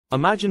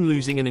Imagine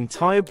losing an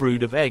entire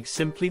brood of eggs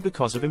simply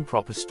because of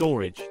improper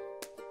storage.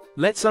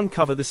 Let's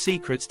uncover the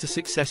secrets to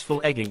successful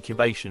egg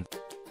incubation.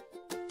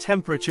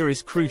 Temperature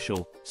is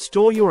crucial.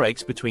 Store your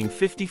eggs between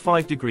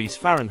 55 degrees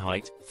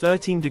Fahrenheit,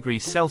 13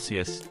 degrees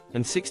Celsius,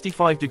 and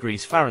 65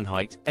 degrees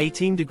Fahrenheit,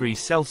 18 degrees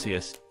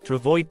Celsius, to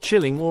avoid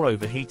chilling or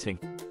overheating.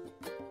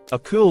 A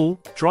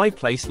cool, dry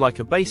place like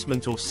a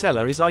basement or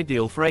cellar is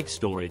ideal for egg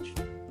storage.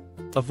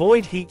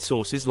 Avoid heat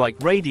sources like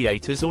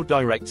radiators or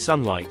direct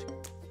sunlight.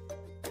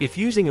 If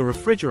using a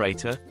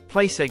refrigerator,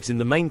 place eggs in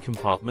the main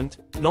compartment,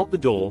 not the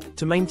door,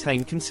 to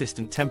maintain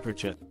consistent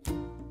temperature.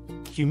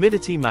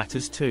 Humidity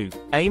matters too.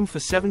 Aim for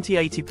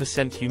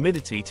 70–80%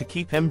 humidity to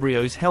keep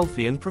embryos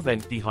healthy and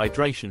prevent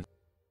dehydration.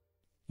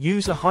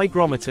 Use a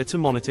hygrometer to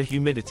monitor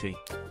humidity.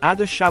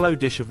 Add a shallow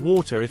dish of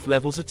water if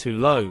levels are too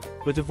low,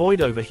 but avoid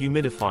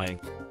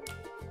over-humidifying.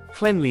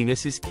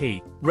 Cleanliness is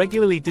key.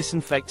 Regularly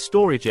disinfect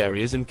storage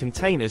areas and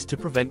containers to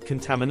prevent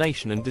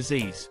contamination and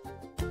disease.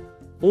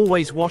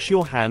 Always wash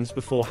your hands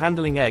before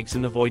handling eggs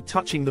and avoid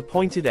touching the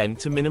pointed end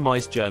to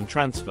minimize germ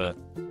transfer.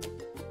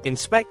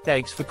 Inspect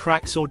eggs for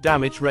cracks or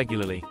damage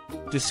regularly.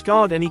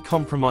 Discard any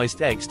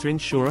compromised eggs to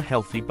ensure a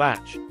healthy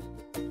batch.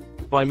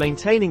 By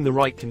maintaining the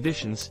right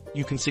conditions,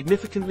 you can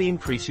significantly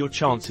increase your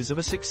chances of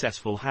a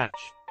successful hatch.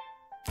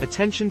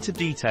 Attention to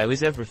detail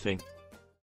is everything.